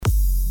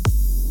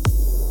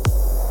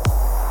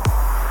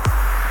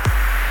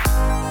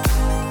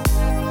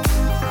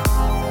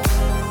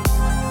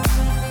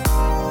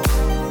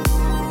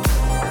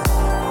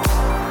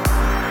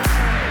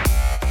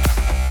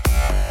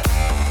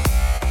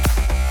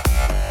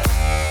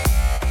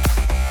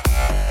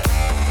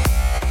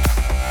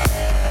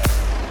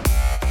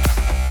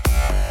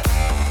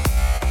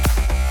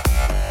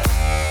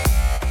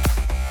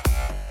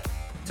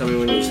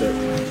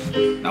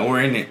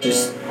we're in it.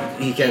 Just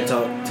he can't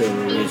talk till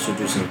we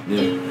introduce him.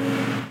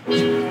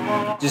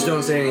 Yeah. Just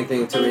don't say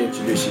anything until we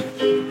introduce you.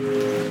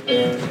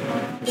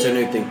 It's a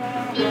new thing.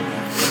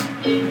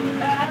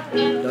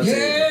 Don't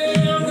say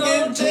anything. I'm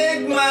gonna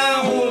take my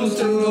horse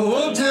to the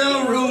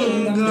hotel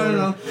room.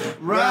 Gonna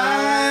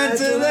ride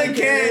till they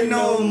can't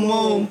no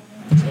more.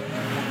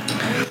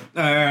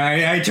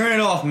 Alright, turn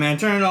it off, man.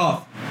 Turn it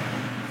off.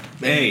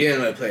 Hey. You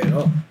didn't let it play at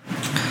all.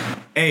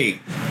 Hey.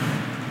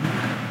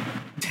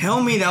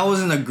 Tell me that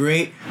wasn't a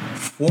great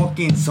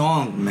fucking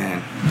song,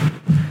 man.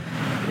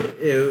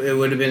 It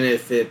would have been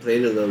if it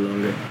played a little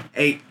longer.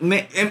 Hey,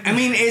 man, I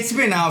mean, it's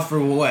been out for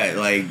what?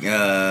 Like,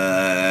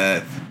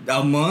 a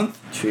month?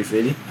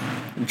 350?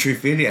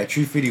 350, yeah,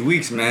 350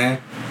 weeks,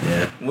 man.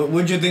 Yeah.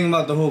 What'd you think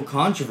about the whole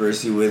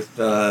controversy with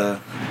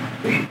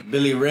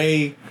Billy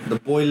Ray, the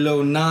boy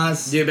Lil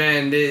Nas, Dude,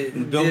 man,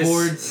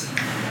 billboards?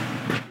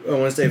 I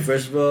want to say,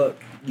 first of all,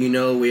 you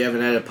know we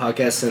haven't had a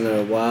podcast in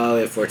a while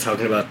if we're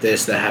talking about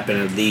this that happened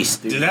at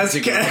least 3 Dude, that's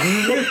months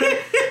ago.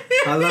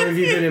 How long have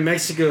you been in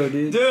Mexico,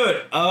 dude?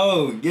 Dude,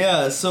 oh,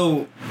 yeah,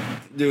 so...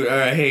 Dude,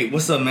 alright, hey,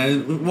 what's up,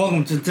 man?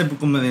 Welcome to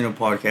Typical Millennial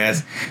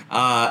Podcast.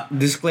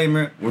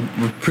 Disclaimer, we're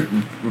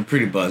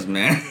pretty buzzed,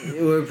 man.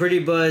 We're pretty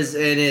buzzed,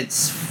 and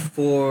it's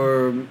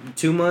for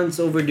 2 months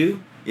overdue.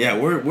 Yeah,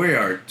 we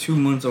are 2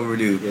 months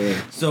overdue.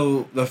 Yeah.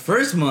 So, the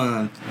first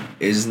month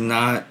is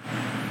not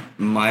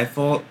my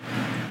fault,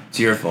 it's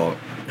your fault.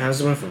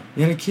 How's it my fault?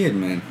 You had a kid,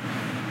 man.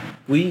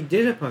 We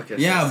did a podcast.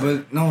 Yeah,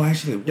 but no,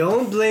 actually.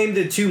 Don't blame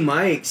the 2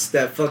 mics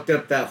that fucked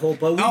up that whole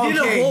podcast. We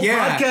did a whole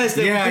podcast that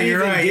we yeah, couldn't you're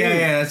even right. do.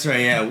 Yeah, that's right.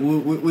 Yeah,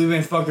 we've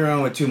been fucking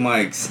around with 2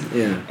 mics.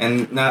 Yeah.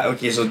 And not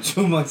okay. So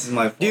 2 months is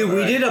my fault. Dude, we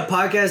right? did a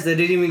podcast that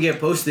didn't even get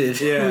posted.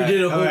 Yeah, We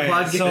did a whole alright,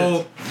 podcast.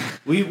 So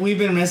we've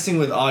been messing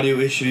with audio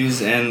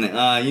issues, and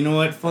you know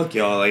what? Fuck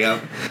y'all. Like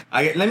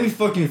I let me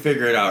fucking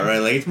figure it out, right?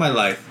 Like it's my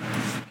life.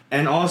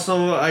 And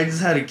also, I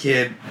just had a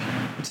kid,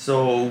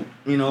 so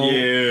you know.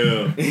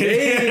 Yeah.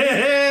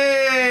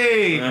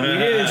 Hey. You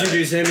didn't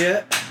introduce him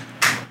yet.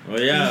 Well,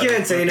 yeah. You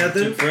can't say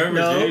nothing. Took forever,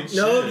 No, dude.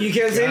 no, Shit. you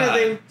can't say God.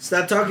 nothing.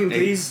 Stop talking, Hey,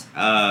 please.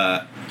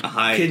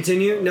 Hi.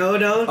 Continue. No.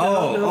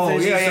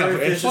 Finish your story,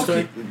 finish your Fuck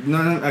story. you.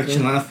 No,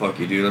 actually, not fuck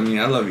you, dude. I mean,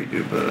 I love you,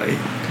 dude, but like.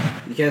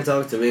 You can't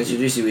talk till we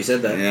introduce you. We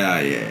said that.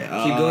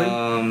 Yeah. Keep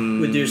going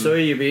with your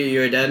story.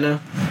 You're a dad now.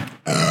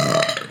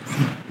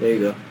 There you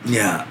go.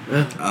 Yeah.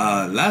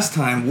 Last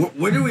time,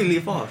 where did we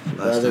leave off?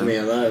 Bother me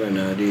a lot right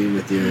now, dude,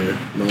 with your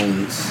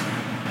moans.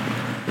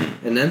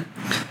 And then,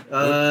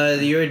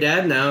 you're a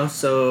dad now.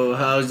 So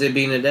how's it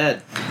being a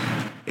dad?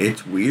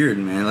 It's weird,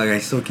 man. Like I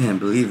still can't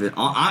believe it.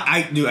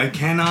 I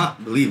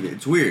cannot believe it.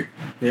 It's weird.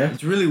 Yeah.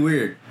 It's really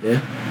weird.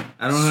 Yeah.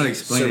 I don't know how to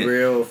explain it.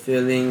 Surreal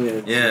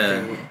feeling.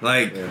 Yeah.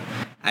 Like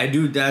I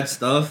do dad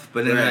stuff,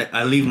 but then Right.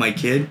 I leave my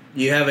kid.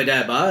 You have a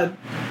dad bod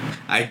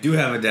I do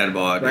have a dad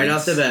bod. right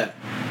off the bat.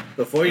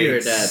 Before you were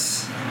a dad.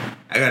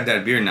 I got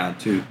that beard now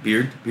too.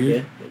 Beard.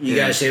 Yeah. You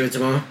gotta shave it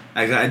tomorrow.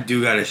 I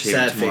do gotta shave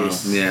Sad it tomorrow.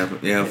 face.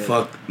 Yeah.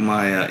 Fuck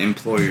my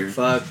employer.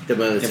 Fuck the Yeah,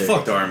 military.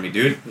 fuck the army,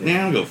 dude. Yeah,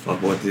 I don't give a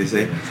fuck what they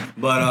say.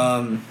 But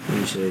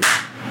You should.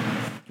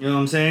 you know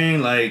what I'm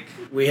saying? Like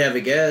We have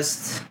a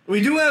guest.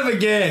 we do have a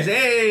guest.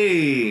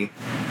 Hey.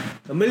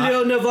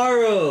 Emilio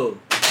Navarro.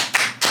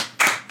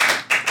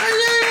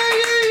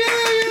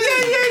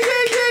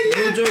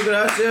 Muchas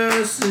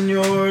gracias,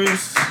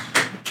 señores.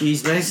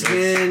 He's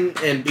Mexican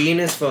and bean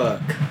as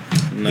fuck.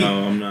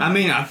 No, I'm not. I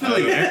mean, I feel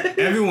like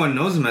everyone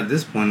knows him at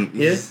this point.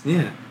 Yeah.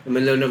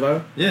 Emilio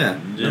Navarro. Yeah.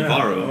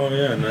 Navarro. Oh,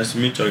 yeah. Nice to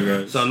meet you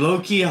guys. So low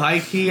key, high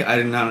key, I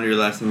did not know your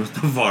last name was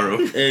Navarro.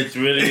 It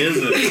really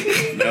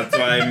isn't. That's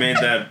why I made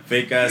that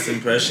fake ass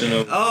impression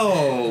of.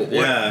 Oh. What?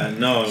 Yeah,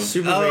 no.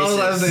 Super I was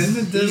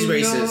racist. like, He's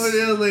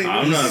racist.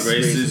 I'm not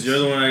racist. You're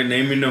the one that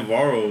named me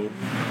Navarro.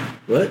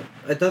 What?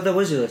 I thought that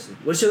was your last name.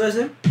 What's your last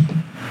name?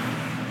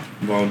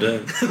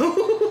 Valdez.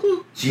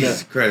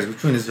 Jesus Christ,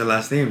 which one is your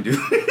last name, dude?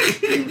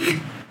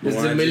 It's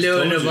Well, I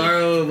Emilio just told you.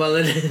 Navarro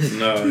Valadez.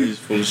 No, he's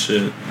full of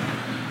shit.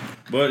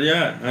 But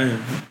yeah,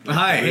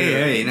 Hi,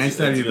 hey, nice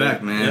to have you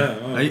back, man. Yeah.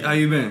 Oh. How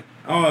you been?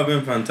 I've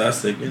been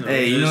fantastic. You know,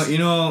 Hey, you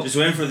know. Just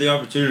waiting for the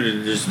opportunity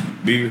to just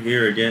be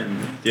here again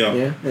with y'all.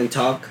 Yeah, and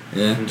talk.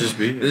 Yeah. And just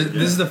be here.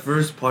 This is the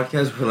first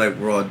podcast where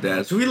we're all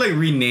dads. So we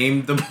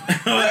renamed the.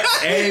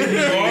 Hey, we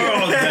are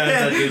all dads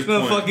at this The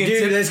point. fucking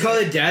Dude, let's call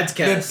it Dad's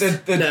Cast.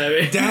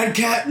 the dad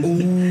cat.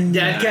 Ooh.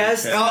 Dad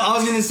Cast? I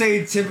was gonna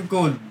say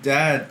typical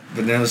dad,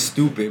 but that was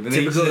stupid. But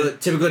then you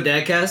said- Typical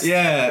Dad Cast?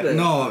 yeah,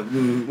 no,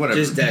 whatever.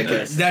 Just dad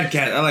cast. Dad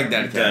cat. I like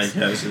dad Dad cats.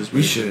 cast is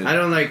We should. I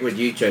don't like what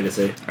you tried to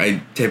say.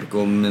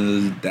 Typical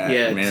middle dad.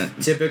 Yeah, man.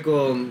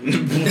 typical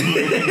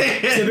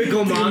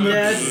typical mom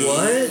dad.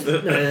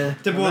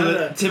 What?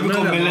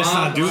 Typical men. Let's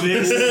not do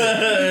this.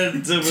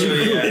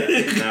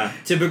 Nah.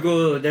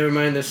 Typical. Never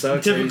mind the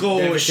sucks. Typical,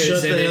 I never should've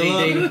shut said the hell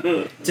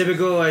anything.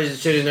 Typical. I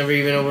should have never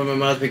even opened my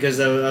mouth because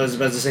I was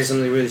about to say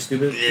something really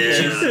stupid.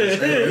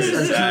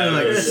 That's kind of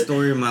like the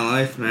story of my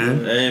life,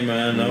 man. Hey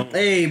man, no.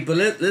 Hey, but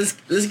let's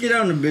get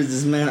down to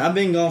business, man. I've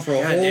been gone for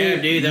a God whole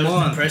damn, dude, that was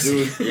month, depressing.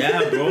 dude.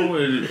 Yeah, bro,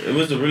 it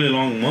was a really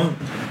long month.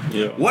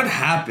 Yeah. What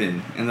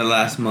happened in the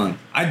last month?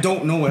 I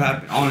don't know what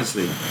happened,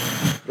 honestly.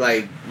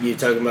 Like, you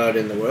talking about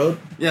in the world?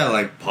 Yeah,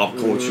 like pop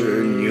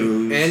culture,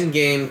 news.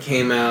 Endgame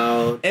came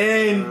out.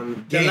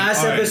 The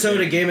last episode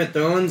of Game of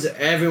Thrones,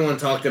 everyone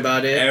talked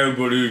about it.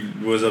 Everybody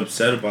was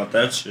upset about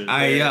that shit.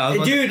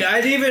 Dude,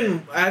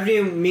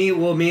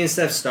 me and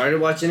Steph started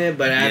watching it,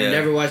 but I've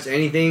never watched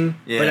anything.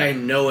 Yeah. But I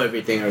know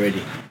everything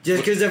already,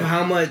 just because of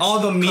how much all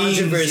the memes,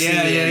 controversy,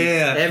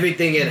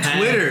 everything it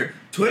had.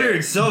 Twitter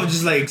itself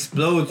just like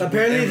explodes.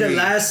 Apparently, the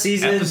last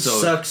season episode.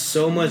 sucks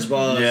so much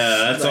balls.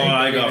 Yeah, that's all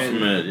I got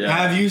from it. Yeah.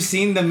 Have you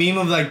seen the meme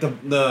of like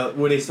the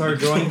where they start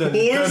drawing the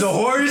horse? The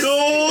horse?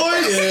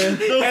 Yeah. And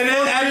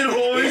then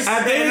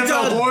at the end of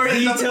the horse,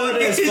 detailed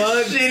as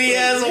fuck. Shitty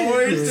ass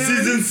horse. Dude.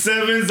 Season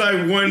 7's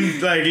like one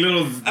like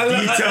little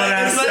detailed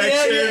ass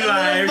section,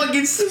 like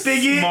fucking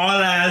spigot. Small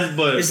ass,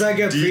 but it's like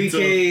a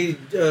pre-K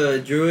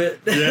druid.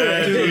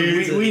 Yeah,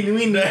 dude. We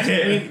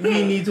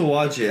need to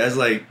watch it as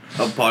like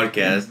a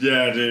podcast.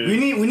 Yeah, dude. We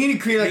need to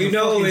create like a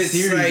fucking it's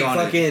series like on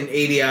fucking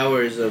 80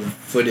 hours of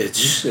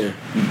footage.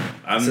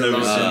 I've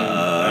never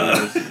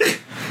seen it.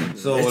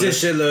 So it's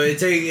just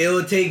shitload. It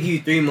will take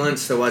you 3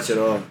 months to watch it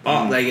all.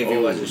 Like if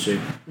you watch it straight.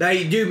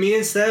 Like, dude, me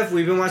and Steph,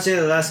 we've been watching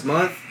it the last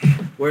month.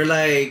 We're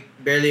like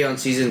barely on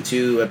season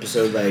 2,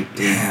 episode like.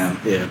 Damn.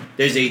 Yeah.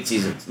 There's 8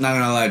 seasons. Not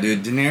gonna lie,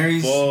 dude.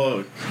 Daenerys,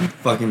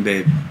 fucking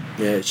babe.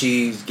 Yeah,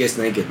 she gets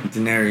naked.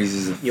 Daenerys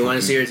is a. You want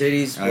to see her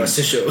titties? Watch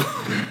the show.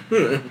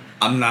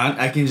 I'm not.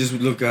 I can just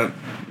look up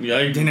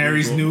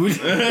Daenerys nude.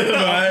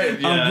 Right?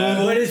 Yeah.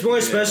 But it's more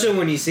special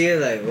when you see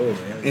it like, oh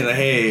man. Yeah, like,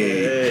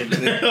 hey,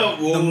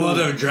 the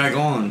mother of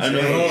dragons. I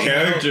know her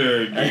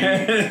character.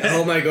 I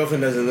hope my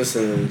girlfriend doesn't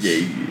listen to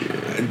this.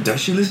 Yeah. Does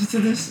she listen to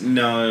this?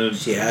 No.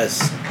 She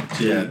has.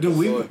 Yeah.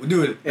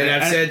 Dude. And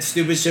I've said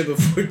stupid shit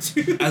before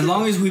too. As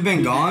long as we've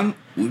been gone,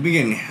 we've been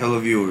getting hella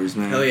viewers,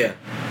 man. Hell yeah.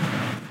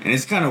 And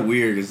it's kind of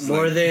weird. It's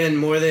more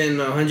than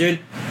 100.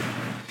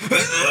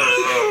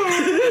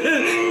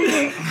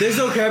 There's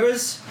no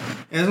cameras.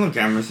 There's no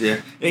cameras, yeah.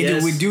 Hey,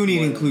 dude, we do need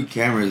to include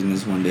cameras in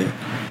this one day.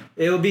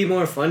 It'll be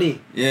more funny.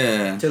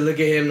 Yeah. To look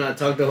at him not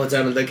talk the whole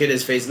time and look at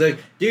his face. Look,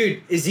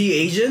 dude, is he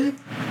Asian?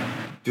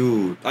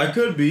 Dude, I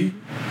could be.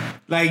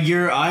 Like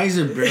your eyes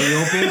are barely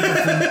open.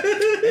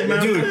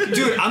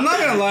 dude, I'm not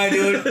gonna lie,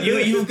 dude.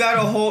 You've got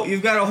a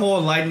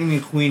whole Lightning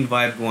McQueen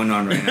vibe going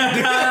on right now.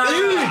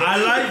 Dude, I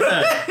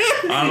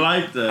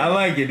like that. I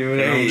like it, dude.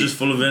 I'm just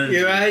full of energy.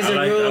 Your eyes are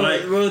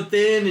real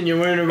thin, and you're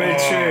wearing a red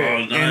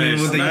shirt. Nice. And then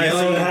with the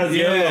yellow, It has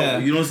yellow.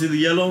 You don't see the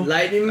yellow?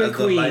 Lightning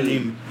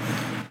McQueen.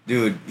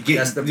 Dude,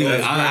 that's the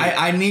dude.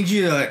 I need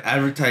you to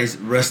advertise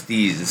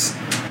Rusty's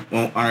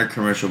on our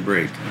commercial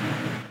break.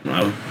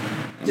 No.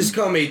 Just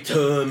call me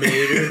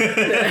Terminator.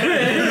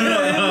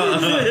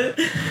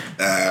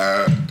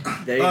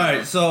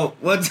 Alright, so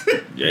what's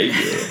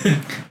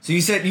So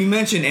you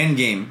mentioned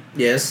Endgame.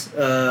 Yes.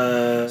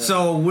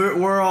 So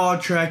we're all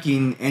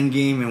tracking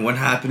Endgame and what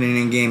happened in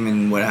Endgame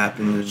and what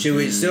happened. Should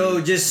we?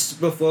 So just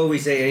before we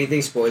say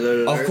anything,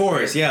 spoiler alert. Of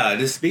course, yeah.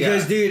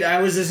 Dude,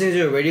 I was listening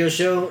to a radio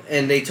show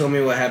and they told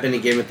me what happened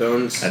in Game of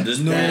Thrones. But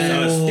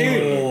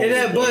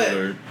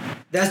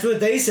that's what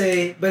they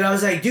say. But I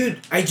was like,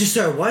 dude, I just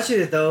started watching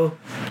it though.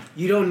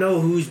 You don't know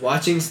who's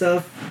watching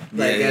stuff at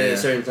a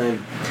certain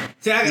time.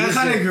 See, I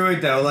kind of agree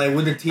with that. Like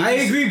with the TV. I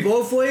agree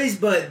both ways,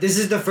 but this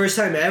is the first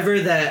time ever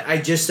that I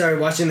just started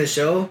watching the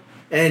show.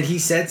 And he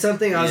said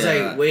something. I was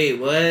like, "Wait,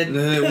 what?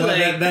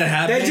 Like, that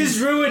happened? That just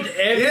ruined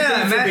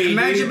everything for me."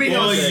 Imagine being.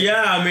 Well,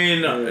 yeah. I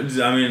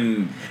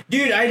mean,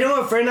 dude, I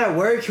know a friend at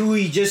work who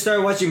he just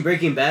started watching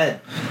Breaking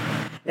Bad,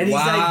 and he's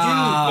like,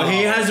 "Dude, but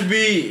he has to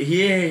be.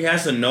 He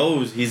has to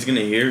know he's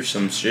gonna hear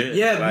some shit."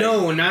 Yeah, like,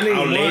 no, not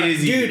anymore. How late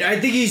is he? Dude, I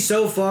think he's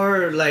so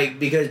far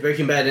because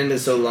Breaking Bad ended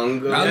so long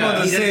ago. I was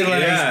about to say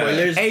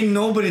spoilers. Ain't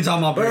nobody talking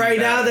about. But Breaking right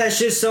Bad. now that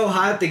shit's so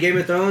hot, the Game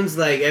of Thrones,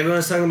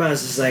 everyone's talking about.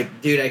 It's just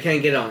like, dude, I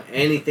can't get on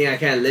anything. I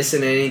can't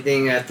listen to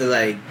anything. I have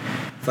to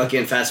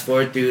fucking fast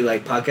forward through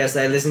podcasts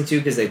I listen to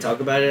because they talk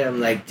about it. I'm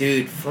like,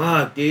 dude,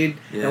 fuck, dude.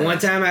 Yeah. And one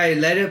time I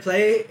let it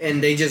play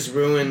and they just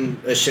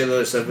ruined a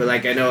shitload of stuff. But I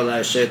know a lot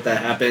of shit that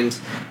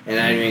happens and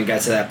I didn't even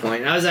get to that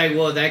point. And I was like,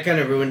 well, that kind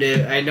of ruined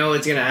it. I know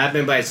it's gonna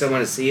happen, but I still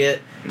want to see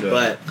it. Yeah.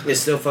 But it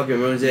still fucking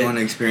ruins it. You want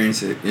to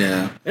experience it,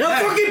 yeah. And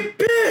I'm fucking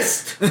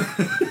pissed.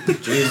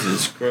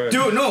 Jesus Christ,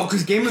 dude. No,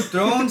 because Game of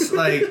Thrones,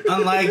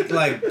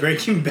 unlike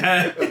Breaking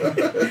Bad or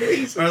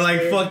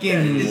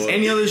fucking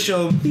any other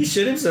show, he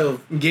shit himself.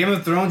 Game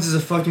of Thrones is a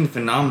fucking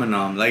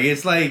phenomenon. How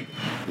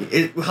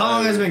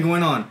long has it been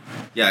going on?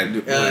 Yeah,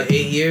 8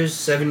 years,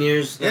 7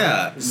 years.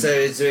 Yeah. So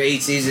it's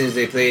 8 seasons.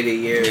 They played a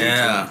year.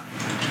 Yeah.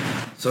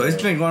 So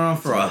it's been going on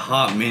for a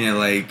hot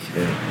minute,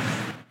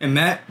 And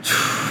Matt,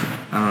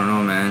 I don't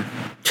know, man.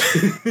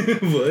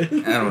 What?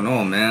 I don't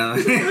know,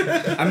 man.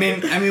 I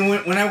mean,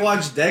 when I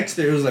watched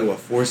Dexter, it was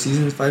 4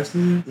 seasons, 5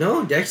 seasons.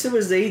 No, Dexter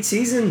was 8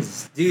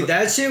 seasons, dude.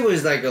 That shit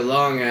was a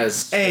long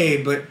ass.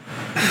 Hey, but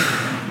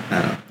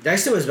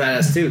Dexter was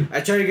badass too.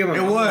 I tried to get my. It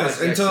mom to watch was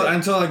Dexter.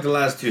 until like the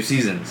last 2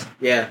 seasons.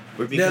 Yeah.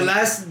 We The became-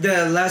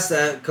 last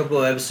couple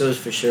of episodes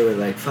for sure were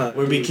like fuck.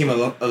 We became a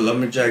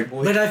lumberjack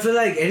boy. But I feel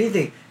like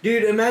anything,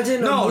 dude.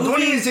 Imagine no, a movie.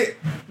 don't even say.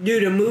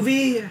 Dude, a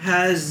movie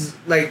has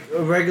like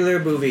a regular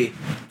movie,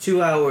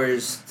 2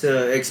 hours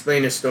to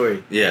explain a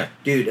story. Yeah.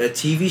 Dude, a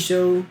TV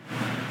show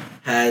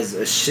has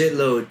a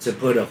shitload to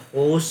put a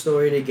whole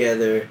story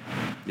together,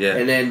 Yeah.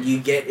 and then you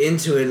get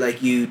into it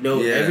like you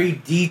know Yeah. every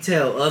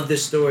detail of the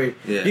story.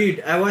 Yeah.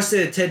 Dude, I watched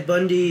the Ted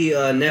Bundy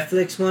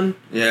Netflix one.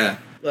 Yeah.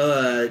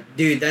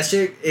 Dude, that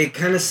shit, it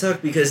kind of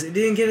sucked because it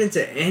didn't get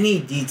into any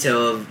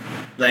detail of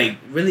like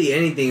really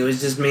anything. It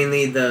was just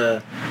mainly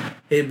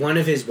one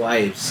of his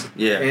wives.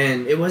 Yeah.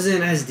 And it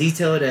wasn't as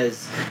detailed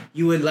as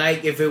you would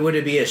like if it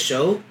would be a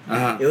show.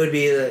 Uh-huh. It would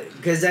be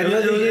because I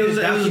know they did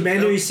a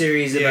documentary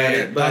series about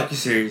it, but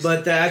docuseries.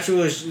 but the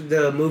actual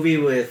the movie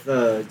with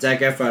Zac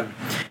Efron,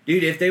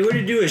 dude. If they were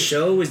to do a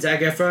show with Zac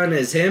Efron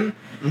as him,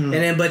 Mhm. and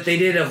then but they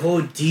did a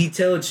whole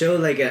detailed show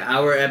like an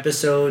hour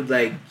episode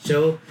like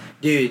show.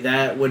 Dude,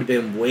 that would have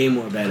been way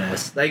more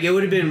badass. Like, it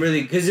would have been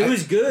really... Because it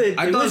was good.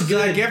 I it thought was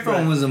Zac good, Efron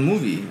but was a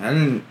movie. I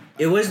didn't.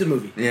 It was the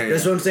movie. Yeah,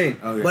 That's yeah. what I'm saying.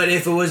 Okay. But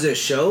if it was a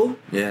show,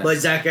 Yeah. but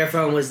Zac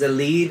Efron was the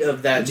lead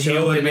of that He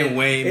show... would've and been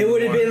way It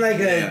would have more- been like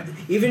yeah.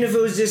 even if it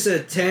was just a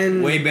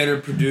 10... Way better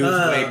produced.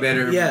 Way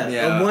better.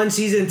 Yeah, a 1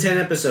 season, 10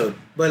 episode.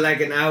 But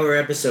like an hour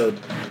episode.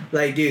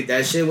 Like, dude,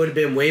 that shit would have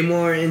been way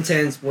more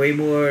intense, way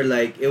more,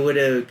 like, it would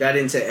have got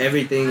into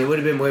everything. It would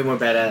have been way more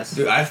badass.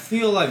 Dude, I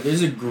feel like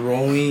there's a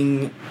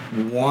growing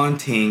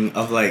wanting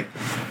of like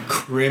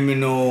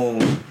criminal.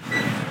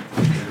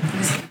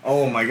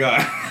 Oh my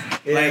god.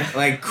 Yeah.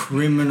 Like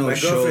criminal My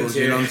shows, girlfriend's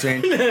you know what I'm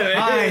saying?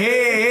 Hi,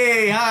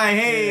 hey, hi,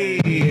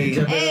 hey.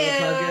 Jump on the Ew.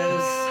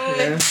 podcast.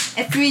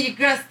 Yeah. It's me, your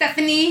girl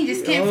Stephanie.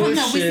 Just came Oh, from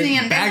the shit. Whistling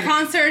and Back- Dead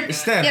concert.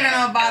 Steph. You don't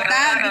know about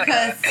that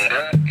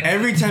because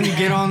Every time you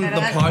get on the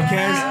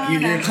podcast,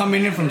 you're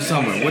coming in from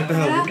somewhere. What the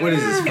hell? What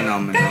is this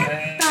phenomenon?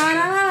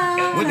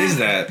 What is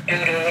that?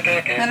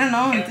 I don't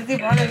know. It's the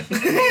brother.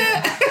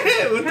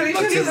 What the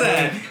fuck is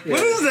that? What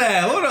is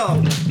that? Hold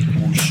on.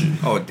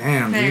 Oh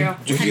damn, There dude. you go.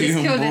 I just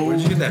killed it.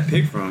 Where'd you get that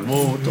pig from?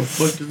 Whoa, what the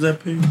fuck is that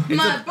pig?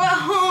 My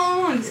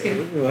butthole. I'm just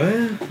kidding.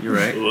 What? You're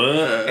right.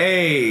 What?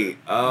 Hey,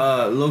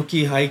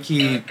 low-key,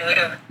 high-key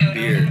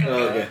beer.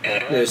 Oh,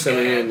 okay. There's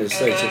someone here in the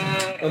section.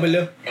 Oh,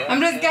 below. I'm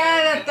just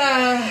glad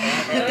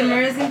that the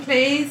medicine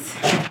place.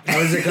 How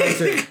was the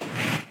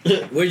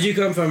concert? Where'd you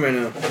come from right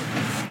now?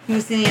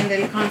 Whistling and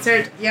Dead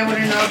concert. Yeah, I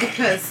wouldn't know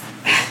because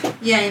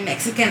I'm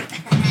Mexican.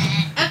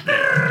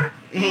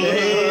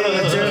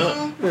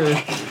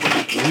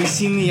 We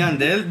seen the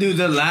Yandel? Dude,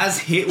 the last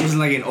hit was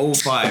like in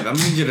 05. I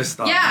need you to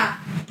stop. Yeah,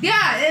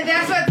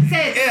 that's what it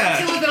said. Yeah.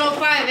 She was an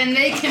 05 and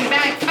they came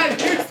back 5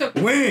 years ago.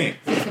 When?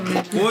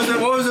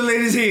 What was the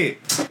latest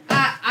hit?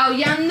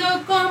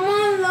 Aullando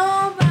como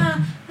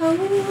loba.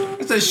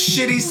 It's a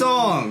shitty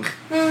song.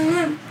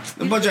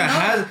 A bunch of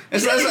has.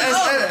 It's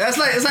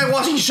like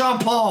watching Sean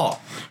Paul.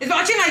 It's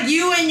watching like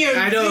you and your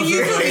I know,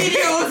 YouTube for-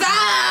 videos. It's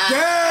like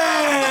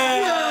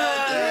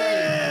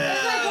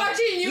Yeah.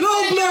 watching you.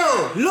 Low and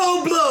blow!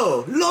 Low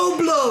blow! Low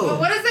blow!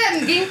 What is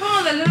that game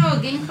called? The little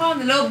game called?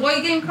 The little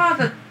boy game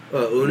called?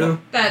 Uno?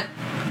 That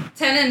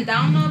 10 and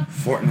down up?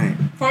 Fortnite.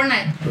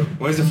 Fortnite.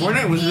 What is it?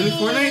 Fortnite? Was it really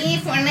Fortnite?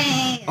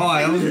 Fortnite. Oh,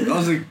 I was like, that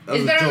was It's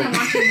a better than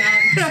joke. watching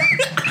that.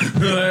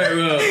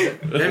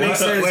 That makes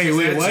sense. Wait,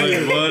 what?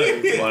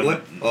 Wait, what?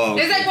 What? Oh,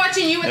 It's like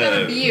watching you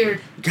without a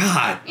beard.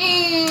 God.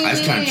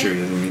 That's kind of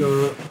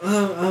true.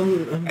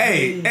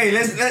 Hey,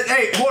 let's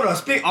hold on.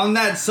 Speak on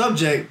that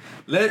subject.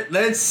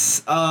 Let's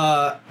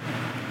fuck,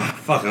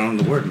 I don't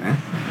know the word, man.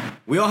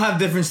 We all have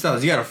different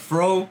styles. You got a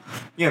fro,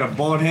 you got a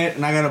bald head,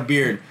 and I got a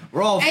beard.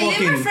 We're all Hey, leave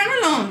my fucking. friend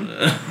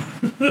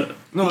alone.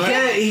 No,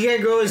 He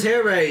can't grow his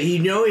hair right. He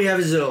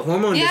has a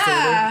hormone disorder.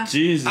 Yeah.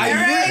 Jesus. I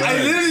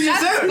literally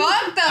just That's said.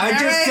 fucked up, I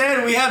just Eric.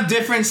 said we have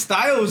different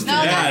styles. No,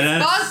 today. Yeah,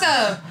 that's that's-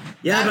 fucked up.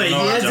 Yeah, but he No,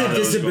 has John, a that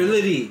was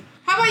disability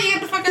How about you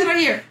get the fuck out of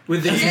here?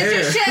 with his Get your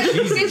hair. shit.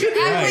 Get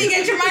your actually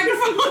get your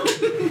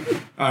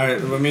microphone. All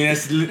right, I mean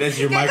that's your Get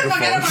the microphone.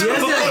 fuck out of my He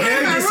has room. a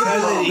hair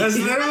disability. That's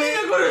I'm literally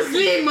gonna go to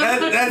sleep,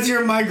 that's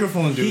your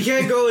microphone, He dude.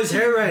 can't grow his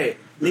hair right.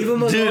 Leave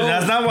him alone. Dude,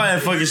 that's not why I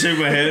fucking shake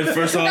my head.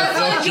 First off, That's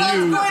why fuck Joe's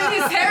you. growing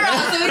his hair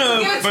out so he can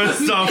give it to First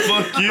me. off,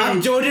 fuck I'm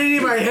you.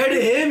 donating my hair to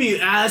him, you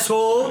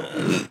asshole.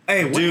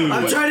 Hey, what? Dude.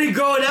 I'm trying to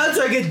grow it out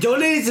so I can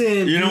donate to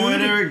him. You know what,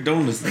 dude. Eric?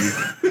 Don't listen.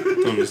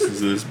 Don't listen to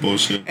this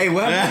bullshit. Hey,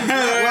 what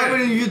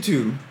happened in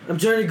YouTube? I'm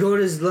trying to grow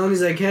it as long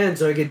as I can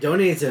so I can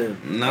donate to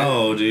him.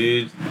 No,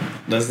 dude.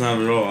 That's not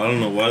at all. I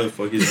don't know why the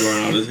fuck he's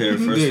growing out his hair,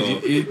 first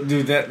off.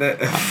 Dude, that.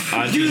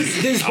 I Dude,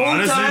 just, this whole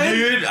honestly, time,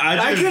 dude,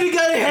 I could have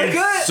got a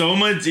haircut. It's so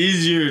much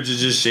easier to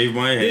just shave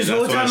my head. This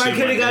whole That's why time I shave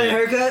could my have got a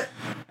head. haircut.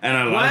 And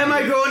I like Why am I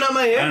it. growing out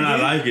my hair? And I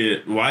dude? like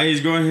it. Why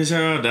he's growing his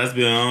hair out? That's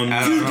beyond.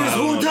 I Dude, don't know. this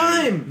whole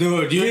time.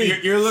 Dude,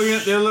 you're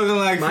looking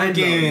like Mind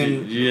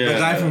fucking Yeah. the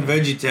guy from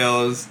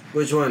VeggieTales.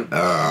 Which one?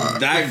 That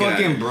guy.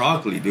 Fucking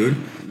broccoli, dude.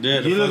 Yeah,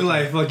 the You look fuck-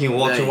 like fucking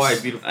Walter Nice.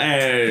 White, beautiful.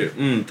 Hey,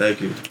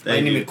 thank you. Thank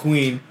Lightning you.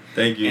 McQueen.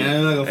 Thank you. And I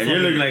look like a And you're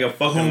looking like a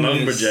fucking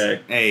homeless-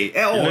 lumberjack. Hey,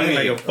 You're looking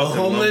like a A fucking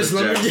homeless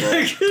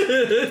lumberjack.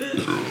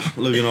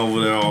 Looking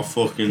over there all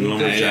fucking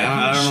lumberjack. Hey,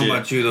 I don't and know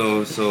about you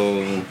though, so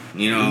you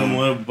You know know.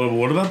 what? But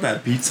what about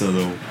that pizza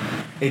though?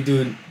 Hey,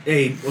 dude.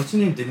 Hey, what's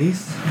your name,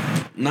 Denise?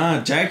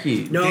 Nah,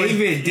 Jackie. No,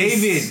 David.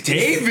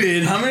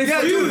 David. How many?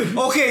 Yeah, dude.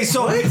 Okay,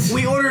 so What?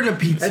 we ordered a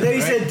pizza. I thought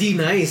you right? said D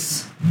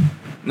nice.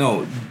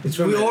 No, It's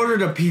from we Ed-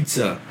 ordered a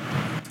pizza,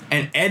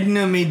 and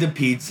Edna made the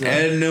pizza.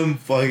 And them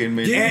fucking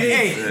made. Dude,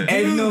 Hey,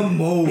 Edna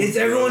Mo. It's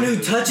everyone who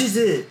touches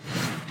it.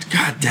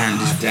 God damn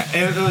this.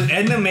 It was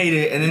Edna made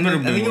it, and then Better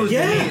I think it was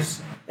Yeah.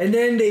 Denise. And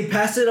then they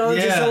pass it on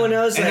to someone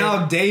else. And Like,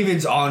 now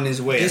David's on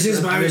his way. This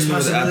is my That's what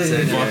responsibility.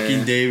 that said.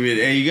 Fucking David.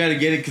 Hey, you gotta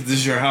get it because this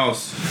is your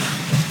house.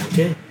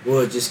 okay,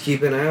 well, just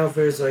keep an eye out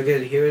for it so I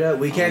can hear it out.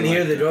 We can't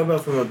hear the doorbell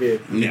from up here.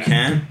 You Yeah.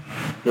 can?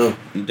 No.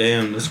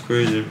 Damn, that's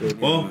crazy.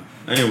 Well,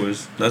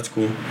 anyways, that's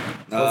cool.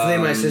 Hopefully,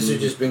 my sister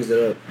just brings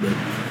it up. But-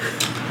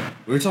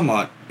 We were talking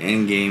about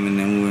Endgame, and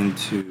then we went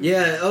to.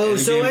 Yeah. Oh,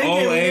 so Oh,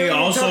 Endgame, we hey, already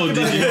also, talked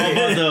did you know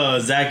it. about the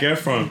Zac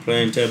Efron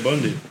playing Ted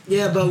Bundy?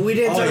 Yeah, but we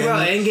didn't Oh, talk yeah,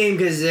 about no. Endgame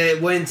because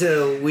it went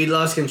to we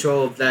lost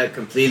control of that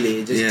completely.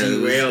 It just Yeah, it was-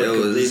 derailed it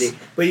was- completely.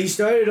 But you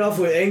started off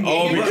with Endgame.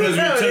 Oh, because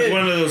we took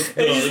one of those.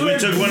 It just We went-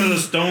 took one of the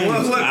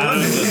stones What- out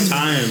of the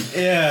time,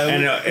 Yeah.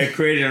 and it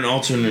created an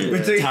alternate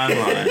took-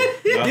 timeline.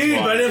 That's Dude,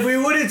 why. but if we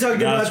would have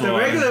talked about That's the why.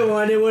 regular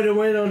one, it would have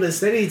went on the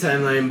steady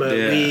timeline. But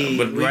Yeah,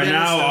 but we right got a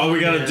now, all we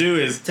stone, gotta do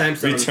is Time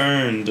stone.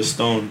 return the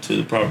stone to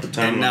the proper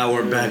timeline. And now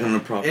we're back on the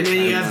proper. And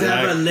then you have to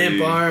have a limp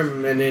Exactly.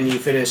 arm, and then you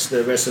finish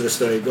the rest of the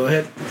story. Go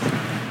ahead.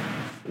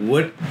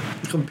 What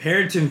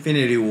compared to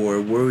Infinity War?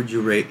 Where would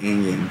you rate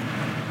Endgame?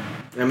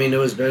 I mean, it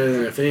was better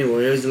than Infinity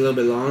War. It was a little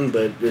bit long,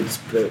 but it's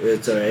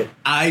alright.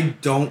 I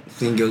don't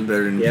think it was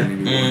better than Yeah.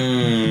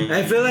 Infinity War.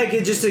 I feel like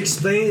it just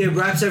explains, it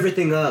wraps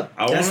everything up.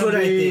 That's what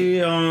I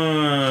think.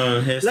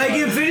 On his Like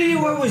side. Infinity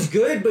War was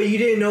good, but you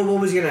didn't know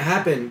what was gonna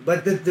happen.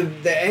 But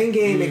the end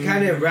game, it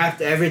kind of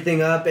wrapped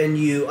everything up, and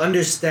you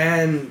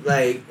understand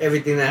like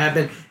everything that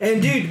happened.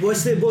 And dude,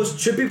 what's the most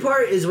trippy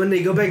part is when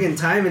they go back in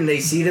time and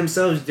they see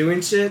themselves doing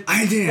shit.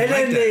 I didn't And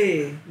like then that.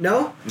 they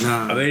no,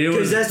 Nah. I mean, it because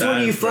was that's when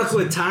that you fuck impressive.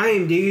 with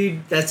time, dude.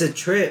 That's a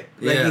trip.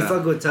 Like you Yeah.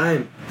 fuck with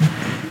time.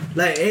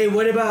 Like, hey,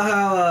 what about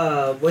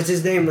how what's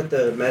his name with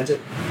the magic?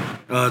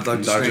 Doctor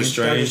Doctor Strange.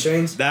 Strange.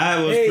 Strange?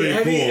 That was Hey, pretty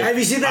have cool.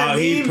 you seen that How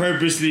he meme?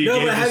 purposely No,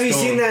 gave but have the you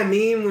stone. seen that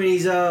meme when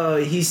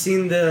he's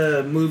seen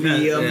the movie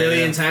Yeah, a yeah,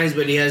 million yeah. times,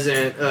 but he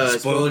hasn't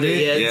spoiled it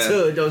yet, Yeah.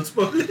 so don't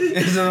spoil it.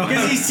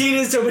 Because he's seen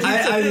it so many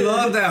times. I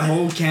love that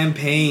whole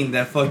campaign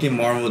that fucking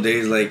Marvel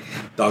days like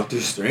Doctor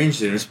Strange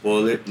didn't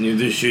spoil it,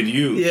 neither should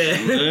you. Yeah.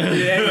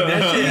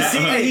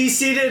 He's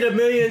seen it a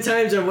million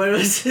times, or what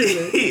was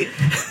it?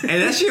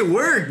 And that shit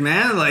worked,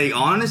 man. Like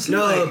honestly,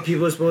 No, like,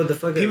 people spoiled the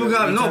fuck out people of it.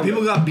 got What are you talking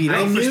people about? got beat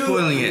I up for knew-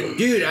 spoiling it.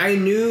 Dude, I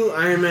knew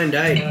Iron Man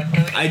died.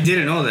 I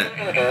didn't know that.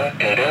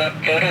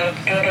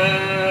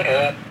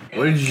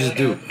 What did you just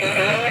do?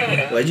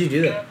 Why'd you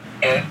do that?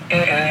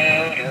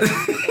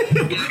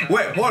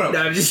 Wait, hold up. No,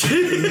 I'm just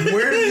kidding.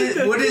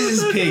 What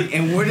is this pig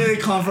and where did it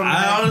come from?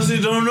 I honestly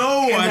don't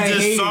know. And I I hate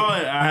just it. saw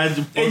it. I had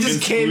to fucking It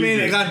just came in,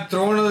 squeeze it got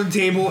thrown on the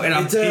table, and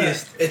I'm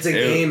pissed. It's a Ew.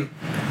 game.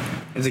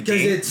 It's a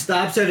Because game. it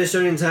stops at a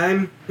certain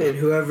time, and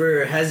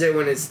whoever has it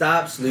when it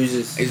stops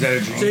loses. Is that a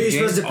drinking So you're game?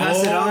 supposed to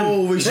pass it on.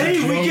 Oh, we should Hey,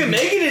 we throw- can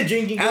make it a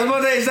drinking I was game. about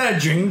to say, is that a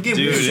drinking game?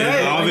 Dude, We it should try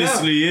it.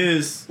 obviously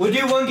is. We'll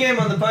do one game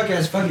on the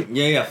podcast. Fuck it.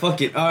 Yeah,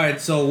 fuck it. All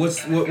right, so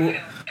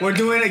we're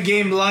doing a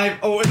game live.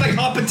 Oh, it's like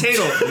hot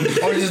potato.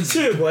 Or just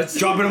Dude, what's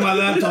drop it on my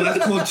laptop.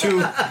 That's cool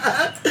too.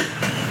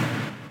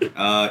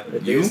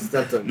 You?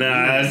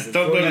 Nah,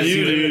 stop on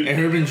you, dude. And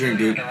Herb and drink,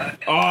 dude.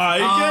 Oh,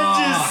 you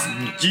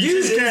can't just. You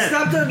Dude, just can't.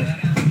 stop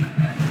the.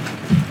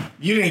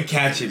 You didn't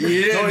catch it.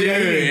 Yeah, No, dude, you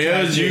didn't it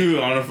catch was you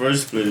on the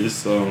first place,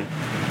 so.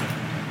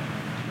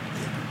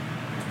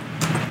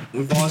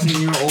 We've all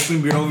seen your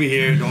open beer over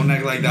here. Don't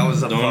act like that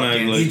was a Don't act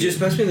fucking. like- You just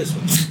passed me this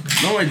one.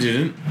 No, I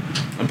didn't.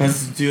 I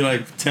passed it to you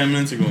like 10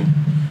 minutes ago.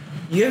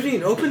 You haven't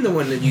even opened the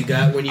one that you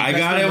got when you. I passed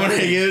got me it when I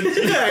mine. get.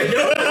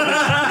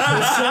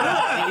 Shut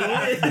up.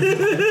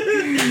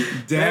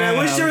 Man, I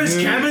wish there was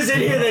dude. cameras in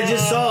here that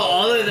just saw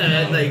all of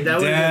that. Like that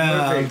would have been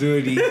Damn, perfect.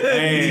 dude.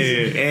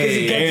 Hey,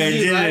 Hey, hey, I you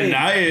didn't lying.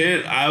 deny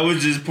it. I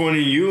was just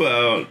pointing you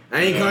out.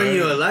 I ain't calling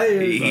you a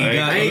liar. He got-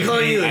 I ain't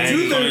calling you a I ain't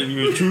truther. calling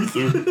you a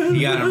truther.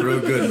 You got him real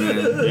good,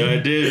 man. Yeah, I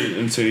did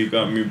until you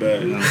got me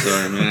back. I'm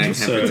sorry, man.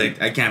 Sorry.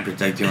 I can't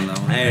protect you on that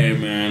one. Hey,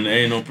 man, there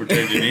ain't no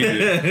protection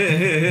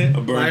either.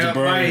 A bird's a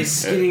burn. my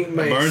skinny-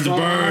 my A bird's a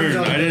small arms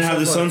burn. on I didn't have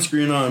the so far.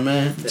 sunscreen on,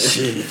 man.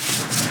 Shit.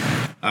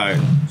 Alright,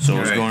 so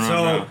what's Alright, going so-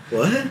 on now?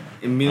 What?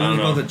 Emilio's I don't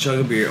about know. to chug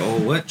a beer. Oh,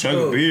 what? Chug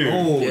a beer.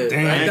 Oh, Yeah,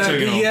 damn. I thought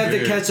chugging you on have to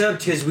beer. catch up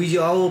because we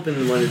all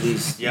opened one of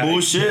these. Yeah,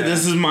 Bullshit, yeah.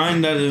 this is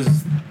mine that is.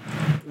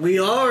 We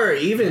are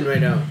even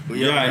right now.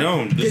 Yeah, I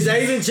know. Because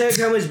I even checked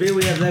how much beer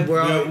we have left. We're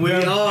all.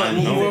 We're all, I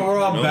know. we're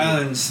all No.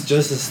 balanced,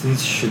 just as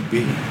things should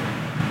be.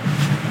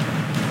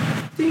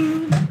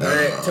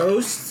 Alright,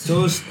 toast.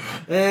 Toast.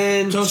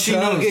 And Toast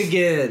chug toast.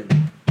 again.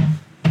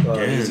 Oh,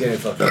 he's Again. getting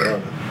fucked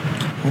up.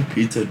 Oh,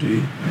 pizza,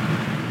 dude.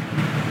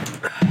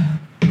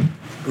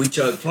 We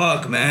chugged.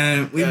 Fuck,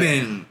 man. We've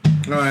been...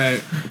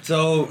 Alright,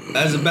 so,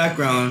 as a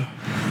background,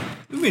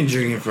 we've been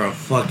drinking for a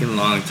fucking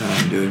long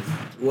time, dude.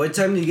 What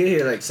time did you get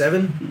here? Like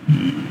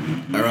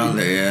 7? Around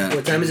there, yeah.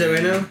 What time is it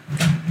right now?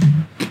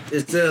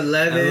 It's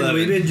 11.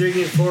 We've been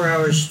drinking 4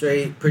 hours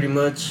straight, pretty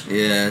much.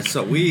 Yeah,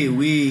 so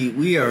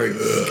we are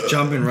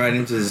jumping right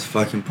into this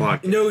fucking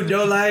podcast. No,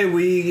 don't lie.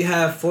 We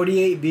have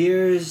 48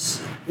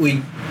 beers.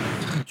 We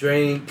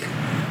drank.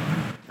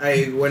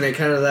 When I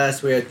counted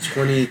last, we had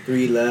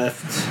 23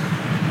 left.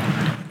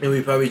 And we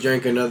probably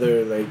drank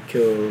another, like, 4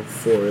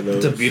 of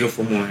those. It's a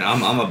beautiful morning.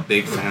 I'm a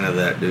big fan of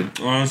that, dude.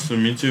 Honestly,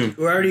 me too.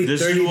 We're already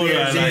This 30 is what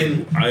beers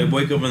in. I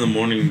wake up in the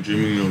morning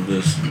dreaming of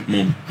this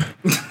moment.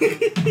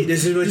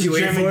 This is what you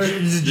wait for?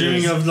 Just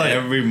dreaming of, like...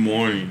 every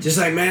morning. Just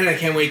like, man, I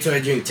can't wait till I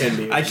drink 10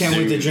 beers. I can't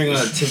wait to drink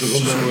a typical...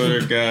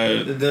 Swear to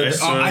God.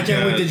 I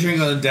can't wait to drink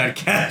on the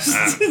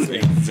Dadcast.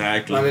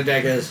 Exactly. On the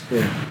deck, guys.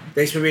 Yeah.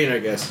 Thanks for being our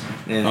guest.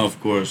 Yeah. Of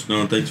course.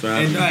 No, thanks for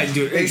having And, me.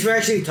 dude, Thanks for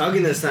actually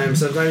talking this time.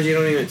 Sometimes you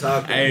don't even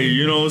talk. Hey,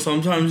 you know,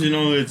 sometimes, you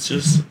know, it's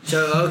just...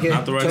 So, okay.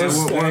 Not the right Toast.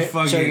 time. We're Alright,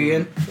 fucking- chug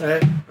again.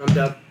 Alright, I'm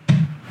done.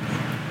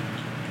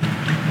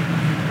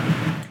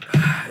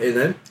 And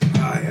then?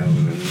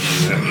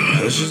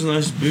 That's just a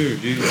nice beer,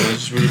 dude. I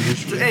just really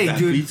wish we Hey, had that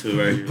dude, pizza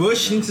right here.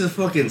 Bush needs to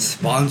fucking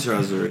sponsor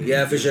us already.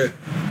 Yeah, for sure.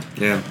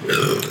 Yeah.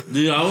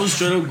 Dude, I was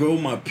straight up grow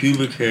my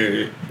pubic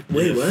hair.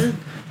 Wait, what?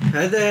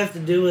 How did that have to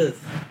do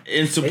with?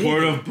 In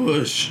support of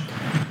Bush.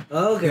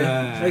 Oh, okay.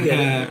 I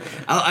get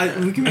it.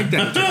 We can make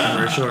that into a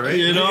commercial, right?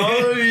 You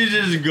know, you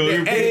just go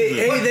your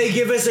Hey, they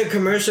give us a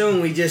commercial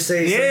and we just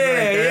say something like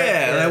that.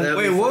 Yeah. that'd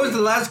Wait, be what funny. was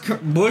the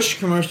last Bush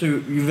commercial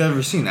you've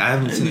ever seen? I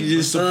haven't seen You it.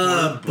 just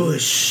support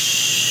Bush.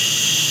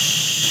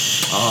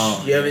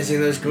 Oh. You haven't seen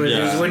those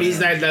commercials? Yeah. When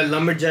he's like that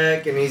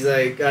lumberjack and he's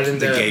like out in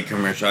The the... gay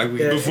commercial.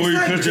 Yeah, Before it's you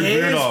not cut your gay,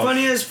 beard it's off.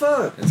 funny as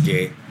fuck. It's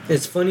gay.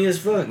 It's funny as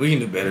fuck. We can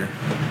do better.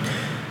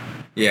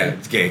 Yeah,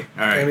 it's gay.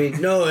 All right. I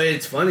mean, no,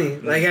 it's funny.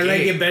 Like, I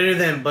like gay. it better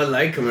than Bud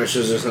Light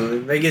commercials or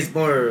something. Like, it's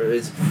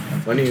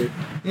funnier.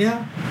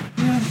 Yeah.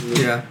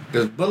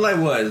 Because Bud Light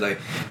was like,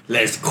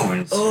 let's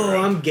corn syrup. Oh,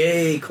 I'm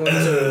gay. Corn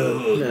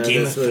syrup. Oh, Yeah,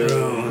 Game of that's what it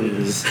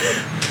Thrones.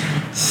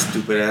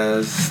 Stupid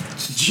ass.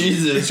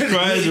 Jesus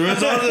Christ,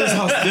 where's all this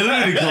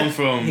hostility come He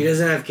from?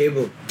 doesn't have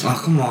cable.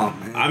 Oh, come on,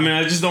 man. I mean,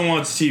 I just don't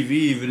watch TV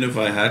even if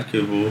I had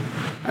cable.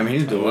 I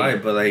mean, do I,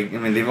 but like, I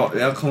mean, they all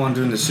come on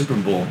during the Super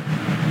Bowl.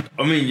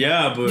 I mean,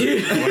 yeah, but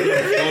Dude. what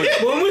the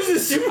fuck? When was the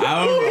Super Bowl?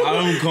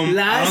 I don't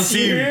Last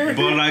see year?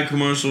 Bud Light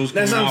commercials.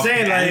 That's coming what I'm off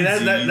saying, like,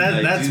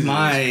 Pansy, that's Jesus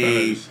my-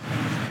 Christ.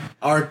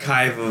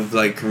 Archive of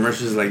like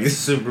commercials like this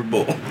Super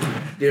Bowl.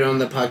 Dude, on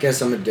the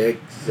podcast, I'm a dick.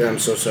 I'm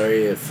so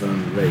sorry if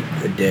I'm, like,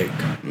 a dick.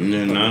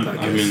 Yeah, not.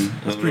 I mean,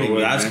 I don't pretty know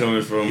where mean, that's man.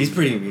 coming from. He's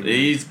pretty mean.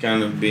 He's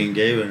kind of being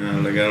gay right now.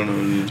 Like, I don't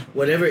know.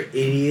 Whatever,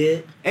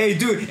 idiot. Hey,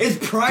 dude, it's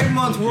Pride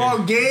Month. We're all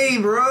gay,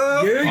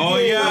 bro. You're Oh,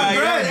 gay. yeah,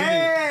 Bro, yeah,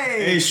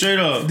 hey. Hey, straight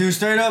up. Dude,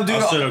 straight up, dude.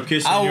 I'll straight up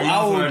kiss you in your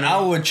mouth right now.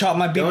 I would chop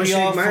my Don't BB shake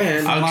off. my from-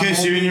 hand. from I'll my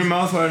kiss you in homie. your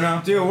mouth right now.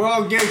 Dude, we're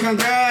all gay.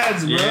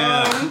 Congrats, bro.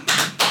 Yeah.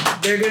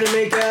 They're gonna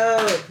make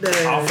out.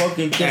 I'll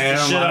fucking kiss Hey, I the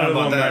don't shit know out of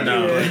about them right that,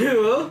 now. dude. Yeah,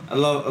 well, I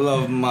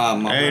love my.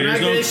 Hey, I'm not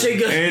gonna there's shake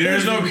no, a- hey,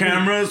 there's no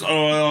cameras.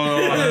 Oh,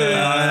 they just made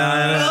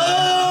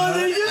out.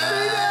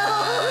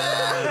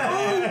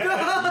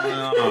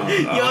 Oh,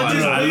 God. Y'all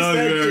just I love missed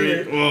that you.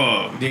 shit.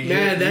 Whoa.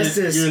 Man, that's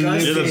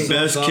disgusting. You're the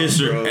best Suck,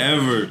 kisser bro.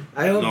 ever.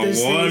 I hope No this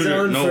stays wonder,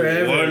 on no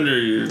forever. wonder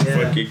you're Yeah.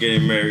 fucking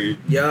getting married.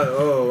 Yeah,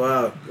 oh,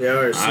 wow. Yeah,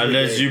 are I super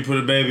let gay. you put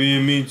a baby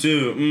in me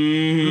too.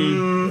 Mm-hmm.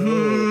 Oh,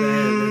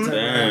 man, that's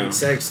Damn. having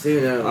sex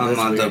too now. I'm That's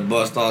about to weird.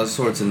 bust all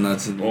sorts of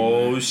nuts in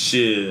Oh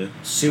shit.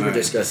 Super Alright.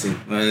 disgusting.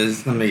 Well, this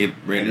is gonna make it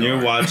rated And you're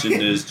R. watching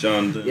this,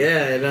 Jonathan.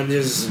 Yeah, and I'm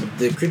just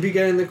the creepy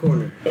guy in the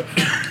corner. I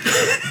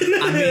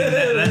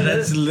mean,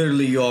 that's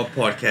literally your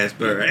podcast,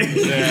 but right?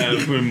 Yeah,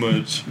 pretty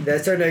much.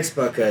 That's our next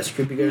podcast.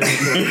 Creepy guy in the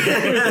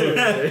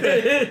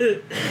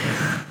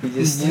corner. We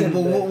just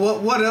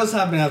What else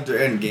happened after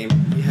Endgame?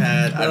 We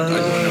had. I don't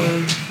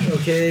know.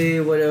 Okay,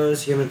 what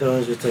else? Game of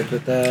Thrones, we talked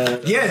about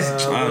that.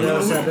 Yes. I What don't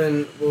else know.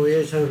 happened? Well, we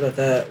already talked about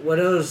that. What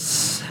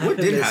else happened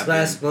did this happen?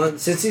 last month?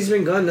 Since he's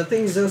been gone,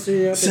 nothing's else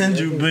really happened. Since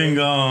you've been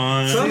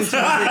gone. Trump-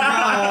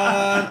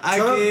 I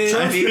Trump- can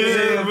Trump- feel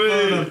it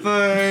for the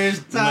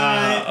first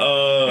time.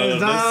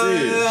 That's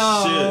it.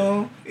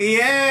 Shit.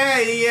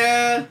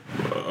 Yeah.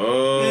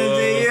 Thanks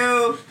to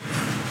you.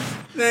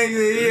 Thanks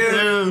to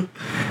you.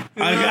 I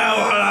got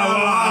what I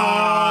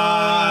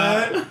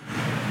want.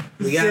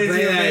 We gotta Since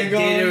play you've that been Day to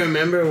gone.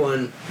 Remember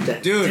one.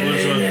 Dude,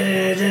 which one?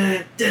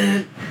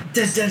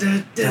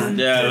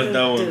 Yeah, let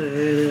that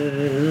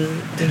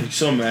one. You're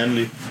so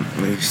manly.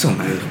 You're so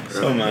mad,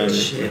 bro. So manly.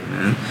 Shit,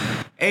 man.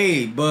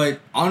 Hey, but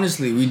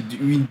honestly, we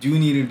do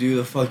need to do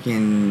the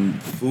fucking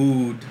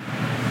food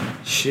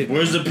shit.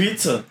 Where's the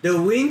pizza? The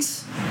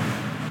wings?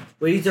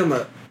 What are you talking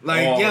about?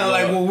 Like, Oh, yeah,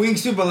 like, no. well,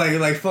 wings too, but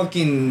like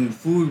fucking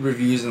food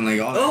reviews and like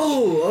all that shit.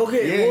 Oh,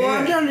 okay. Yeah, well, yeah.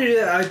 I'm trying to do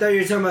that. I thought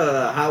you were talking about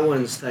the hot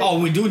ones. Type. Oh,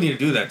 we do need to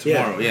do that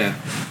tomorrow, yeah.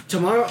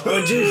 Tomorrow?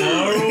 Oh, dude.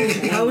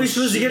 Tomorrow? How are we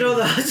supposed to get all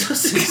the hot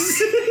sauces?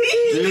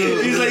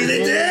 Dude. He's like,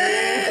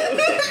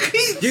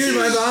 Dude,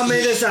 my mom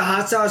made us a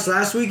hot sauce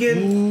last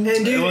weekend,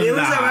 and dude, it was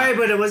alright,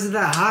 but it wasn't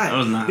that hot. It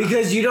was not.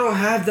 Because you don't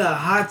have the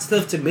hot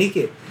stuff to make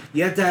it.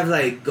 You have to have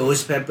like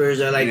ghost peppers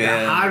or like the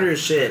hotter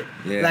shit.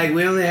 Yeah. Like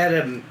we only had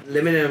a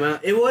limited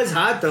amount. It was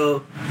hot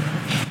though.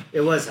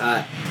 It was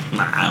hot,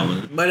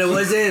 but it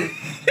wasn't.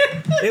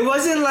 It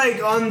wasn't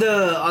like on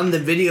the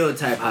video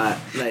type hot.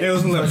 Like It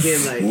wasn't like,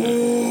 fucking like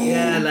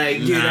yeah, like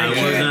dude. Nah, I it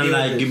can't wasn't deal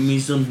like with give this. me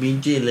some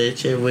pinche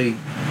leche, wait.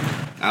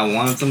 I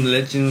want some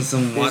leche and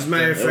some This is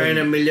my vodka. friend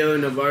Emilio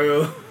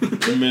Navarro.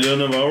 Emilio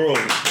Navarro.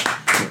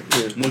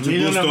 Mucho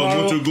Emilio gusto,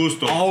 Navarro, mucho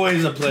gusto.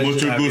 Always a pleasure. to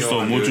Mucho have you gusto,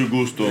 on, mucho dude.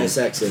 gusto. Nice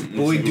accent.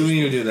 But we do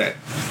need to do that.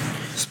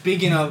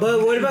 Speaking of,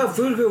 But what about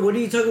food group? What are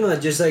you talking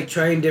about? Just like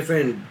trying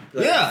different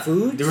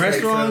foods? the Like,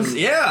 restaurants, from-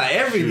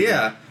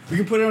 yeah. We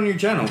can put it on your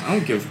channel. I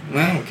don't care.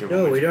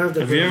 No, we don't have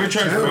to. Have put you it ever on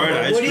tried channel. fried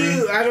ice What do cream?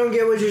 you? I don't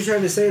get what you're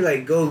trying to say.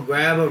 Like, go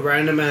grab a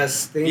random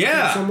ass thing from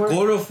Yeah, somewhere.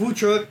 go to a food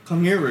truck,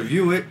 come here,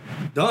 review it,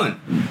 done.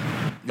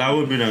 That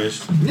would be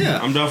nice. Yeah.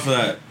 I'm down for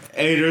that.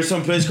 Hey, there's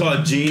some place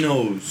called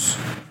Geno's.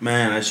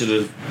 Man, I should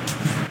have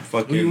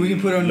fucking We can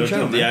put it on the looked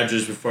channel, up the man.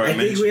 address before I, I think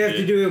mentioned we have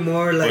to it. do it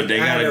more like But they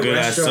at got a a good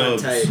ass restaurant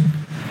subs. type.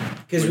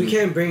 Because we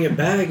can't bring it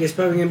back. It's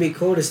probably gonna be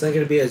cold. It's not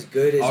gonna be as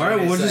good as. All right,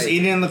 when we'll it's, just like-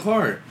 eat it in the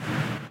car.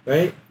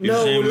 Right? You're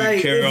No, saying we like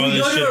if carry all we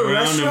this go shit to a around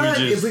and we restaurant,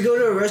 just- if we go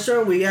to a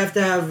restaurant, we have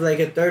to have like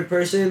a third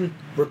person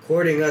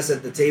recording us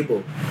at the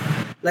table.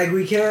 Like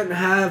we can't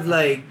have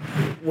like,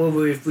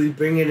 if we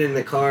bring it in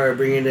the car or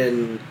bring it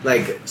in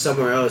like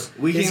somewhere else,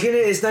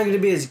 it's not gonna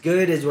be as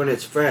good as when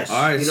it's fresh. All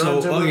right, you know what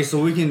I'm so talking about?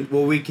 so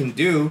what we can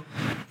do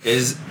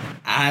is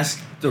ask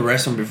the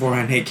restaurant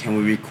beforehand. Hey, can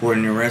we record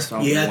in your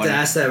restaurant? You We have to wanna-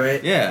 ask that,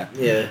 right? Yeah,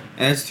 Yeah.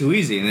 and it's too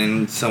easy. And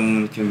then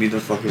someone can be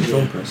the fucking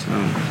film person.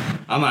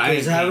 I'm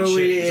Because however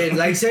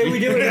like say we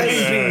do it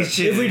like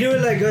if we do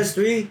it like us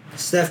three,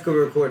 Steph could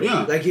record it.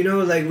 Yeah. Like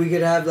like we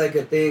could have like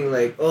a thing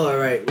like all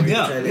right, we're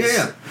gonna try this.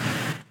 yeah.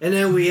 And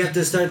then we have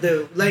to start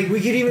we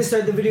could even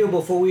start the video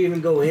before we even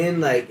go in.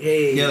 Like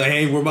hey, Yeah, like,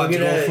 hey, we're about to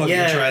go fucking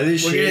try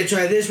this shit. We're gonna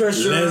try this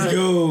restaurant. Let's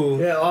go.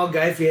 Yeah, all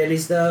Guy Fieri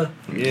stuff.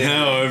 Yeah.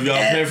 Hell, if y'all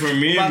pay for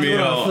me About and to me,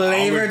 go to I'll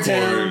Flavor record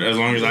Town. as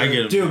long as I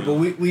get it. Dude, but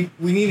we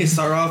need to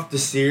start off the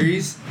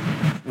series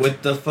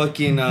with the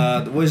fucking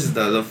what is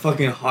the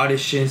fucking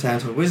hottest shit in San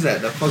Antonio? What is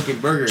that? The fucking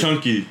burger.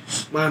 Chunky.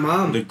 My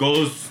mom,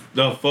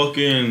 The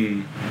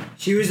fucking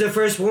she was the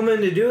first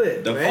woman to do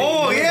it. The- right?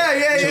 Oh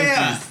yeah.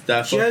 Chunkies.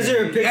 That She has her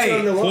fucking- picture Hey,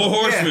 on the wall. Four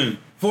Horsemen.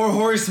 Four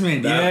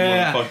Horsemen. That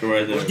Yeah. motherfucker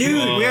right there.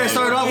 Dude, We gotta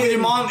start off with your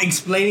Dude. mom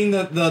explaining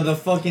the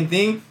fucking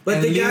thing. But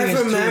and the guy leading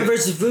us from to Man it.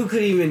 vs. Food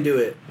could even do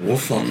it. We'll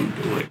fucking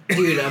do it.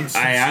 Dude,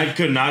 I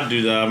could not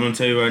do that. I'm gonna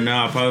tell you right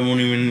now. I probably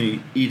won't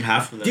even eat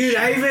half of that. Dude, shit.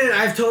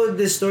 I've told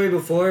this story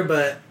before,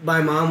 but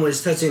my mom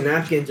was touching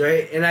napkins,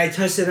 right? And I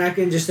touched the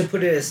napkin just to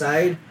put it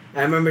aside.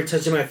 I remember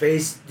touching my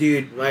face,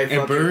 dude. My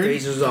fucking burned?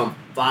 face was on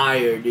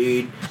fire,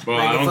 dude. Bro,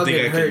 Like, I it don't think I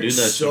fucking can hurt do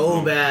that shit, so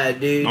bro. bad,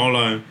 dude. No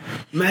lie.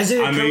 Imagine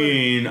it I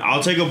mean,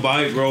 I'll take a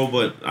bite, bro,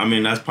 but I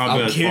mean that's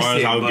probably as far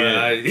as I'll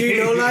get. Dude,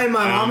 no lie,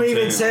 my I'm mom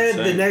even saying, said I'm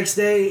the saying. next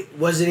day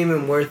wasn't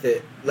even worth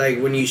it. Like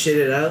when you shit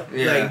it out,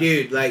 Yeah. like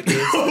dude, like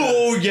it's,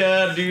 Oh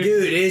yeah, dude.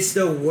 dude, it's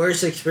the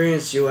worst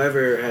experience you'll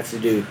ever have to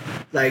do.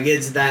 Like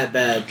it's that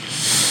bad.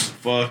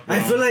 Fuck. Bro. I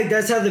feel like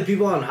that's how the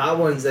people on Hot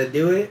Ones that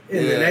do it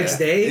and the Yeah. next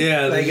day,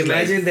 Yeah, like they're just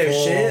imagine like, their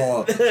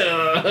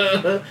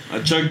shit. I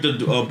chugged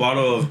a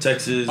bottle of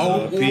Texas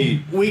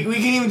Pete. we can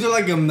even do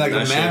like a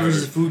That shit man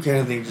versus hurt. food kind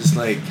of thing. Just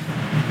like,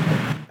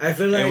 I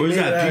feel like Hey, where's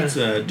maybe, that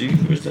pizza at,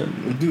 dude? Where's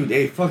that? dude,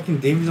 hey, fucking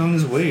David's on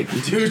his way.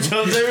 Dude,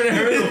 tell David to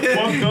hurry the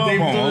fuck up. David's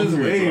I'm on his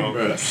hungry, way, bro.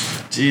 bro.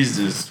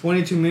 Jesus.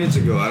 22 minutes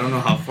ago. I don't know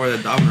how far the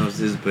Domino's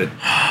is, but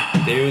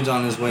David's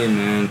on his way,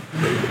 man.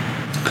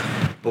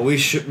 But we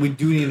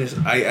do need this.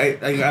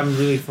 I'm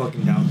really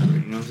fucking down for it. You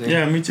know what I'm saying?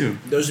 Yeah, me too.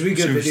 those would be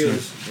good Seriously.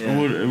 videos. Yeah.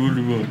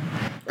 It would.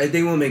 I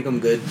think we'll make them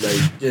good.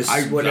 Like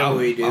just whatever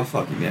we do. I'll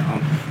fucking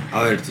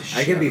I'll edit the shit.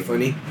 I can be out of it.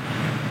 funny.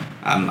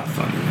 I'm not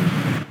funny.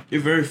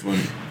 You're very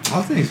funny.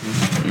 Oh, thanks,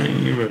 man.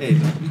 Man, you're Hey,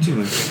 very you too,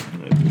 man.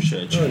 I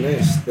appreciate you. Oh,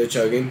 nice. They're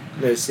chugging.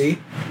 Let's see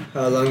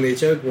how long they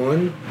chug.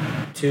 1,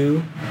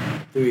 2,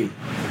 3,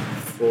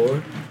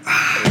 4.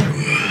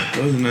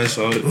 That was a nice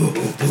solid.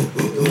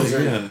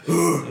 Yeah,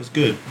 that's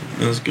good.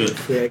 That's good.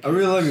 Yeah, I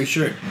really love your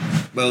shirt,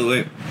 by the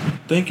way.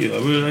 Thank you. I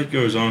really like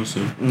yours,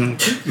 honestly.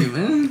 Thank you,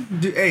 man.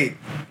 Dude, hey,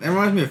 that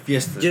reminds me of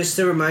Fiesta. just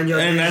to remind you,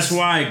 And that's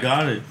why I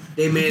got it.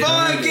 they made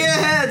Fuck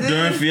yeah, dude.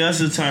 During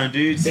Fiesta time,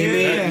 dude. They See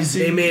made that? You see?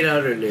 they made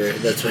out earlier.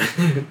 That's why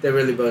they're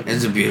really bad.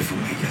 It's a beautiful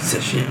makeup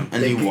session.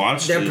 And you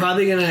watched They're it.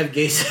 probably gonna have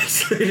gay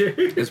sex later.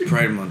 It's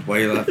Pride Month. Why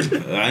you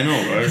laughing? I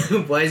know,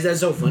 right? Why is that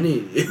so funny?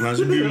 Why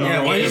should be more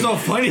Yeah, why you so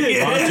funny?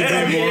 Why don't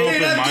you be more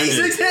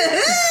open-minded?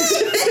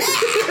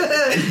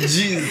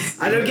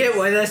 Jeez. I don't get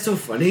why that's so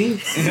funny.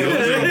 Let's be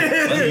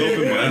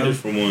open-minded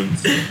for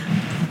once.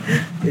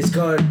 It's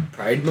called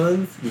Pride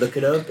Month. Look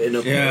it up in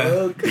a Yeah.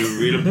 book. You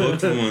read a book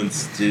for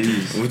once.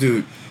 Jeez. Oh,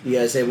 dude. You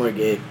gotta say more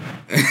gay.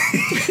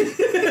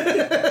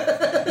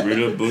 Read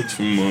a book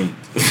for once.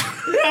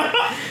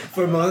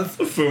 For a month.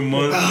 For a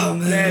month. Oh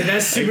man,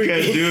 that's super I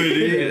can't gay. do it,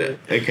 dude.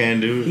 I can't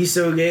do it. He's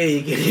so gay,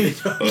 he can't even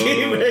talk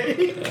gay,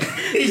 right?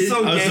 He's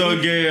so I'm gay.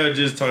 so gay, I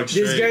just talk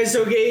straight. This guy's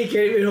so gay, he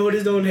can't even hold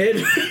his own head.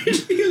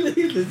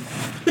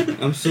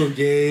 I'm so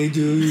gay,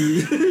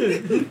 dude.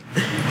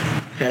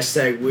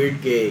 Hashtag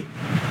weird gay.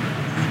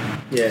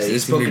 Yeah, he's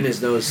It's gonna poking be-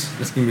 his nose.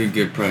 That's gonna be a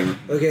good prime.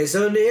 Okay,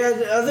 so yeah,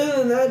 other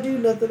than that,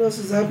 dude, nothing else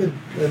has happened.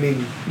 I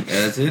mean, Yeah,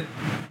 that's it.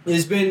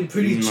 it's been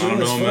pretty I chill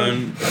don't as know, fuck.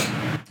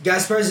 man.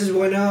 Gas prices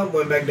went up,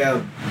 went back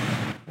down.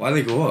 Why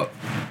they go up?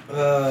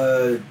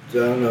 I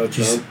don't know,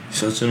 He's Trump.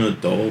 such an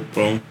adult,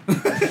 bro.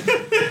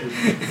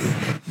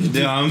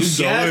 Yeah, I'm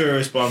so gas-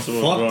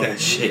 irresponsible, Fuck bro. that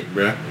shit,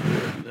 bruh.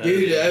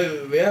 Dude,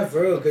 yeah,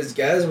 for real, because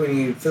gas, when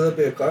you fill up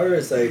your car,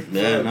 it's like...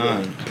 Yeah, fuck,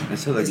 nah.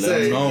 That's how like It's Let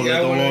them like- know. yeah,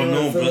 Let the when world I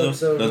know, fill brother. up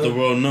some- Let the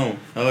world know.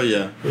 Hell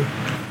yeah.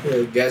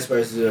 Yeah, gas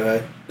prices are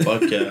high.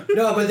 Fuck yeah.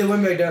 No, but they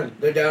went back down.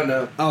 They're down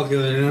now. Oh, okay,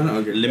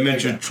 okay.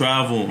 Limit your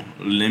travel.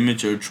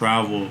 Limit your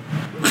travel.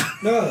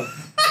 No,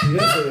 you don't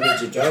have to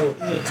let your travel.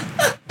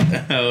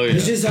 Hell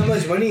It's yeah. just how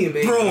much money you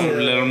make. Bro,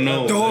 let 'em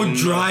know. Don't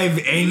drive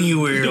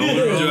anywhere. Don't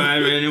bro.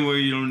 drive anywhere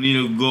you don't need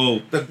to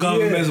go. The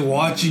government's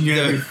watching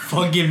every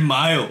fucking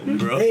mile,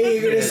 bro. Hey,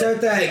 you're gonna start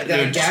that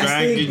They're gas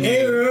tracking thing?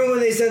 Hey, you. remember when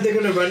they said they're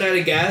gonna run out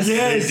of gas?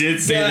 Yeah. They did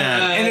say Yeah.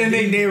 that. And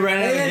then they ran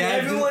out And of then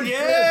gas. everyone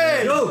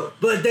yeah. No,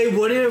 but they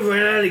wouldn't have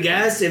run out of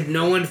gas if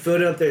no one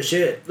filled up their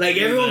shit. Like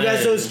everyone got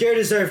so scared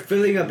to start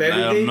filling up Let 'em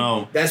everything.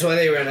 know. That's why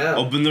they ran out.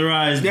 Open their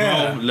eyes, bro.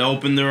 Yeah.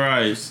 Open their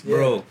eyes.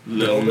 Bro,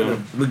 Let them know.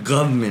 the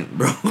government,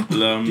 bro. Let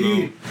them know.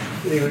 Dude,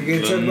 we're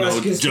gonna talk No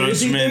about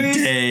conspiracy Judgment theories.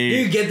 Day.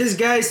 Dude, get this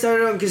guy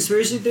started on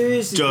conspiracy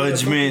theories. He's gonna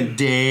Judgment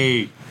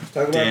Day. fucking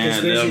Talk about Damn, let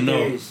conspiracy them know.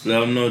 theories. Let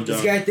them know, This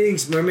John. guy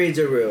thinks mermaids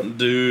are real.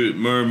 Dude,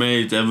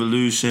 mermaids,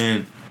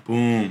 evolution.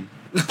 Boom.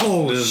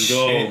 Oh, Let's shit,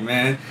 go.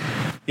 man.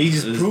 He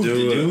just Let's proved do it,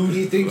 it. dude.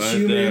 He thinks Right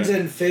humans there.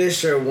 and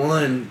fish are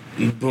one.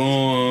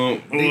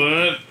 Boom.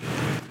 What?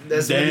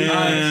 That's what he thinks.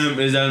 Damn.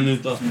 Is that a new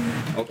thought?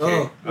 Okay.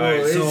 Oh, Alright,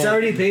 it's so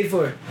already paid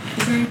for.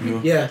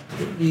 Yeah.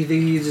 You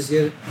think you just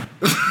get it?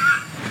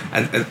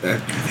 I think we're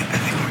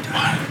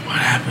done. What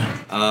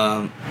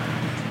happened?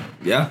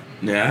 Yeah.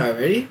 Yeah.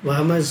 Already? Well,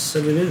 how much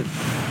have we been?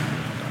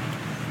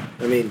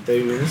 I mean,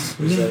 30 minutes?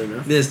 Is that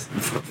enough? This.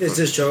 It's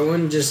a short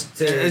one, just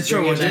to. It's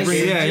short one, just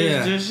bring- yeah.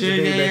 Yeah.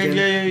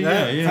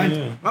 Fine.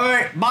 Yeah. All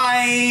right.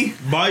 Bye.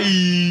 Bye.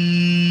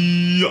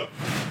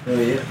 Oh,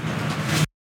 yeah.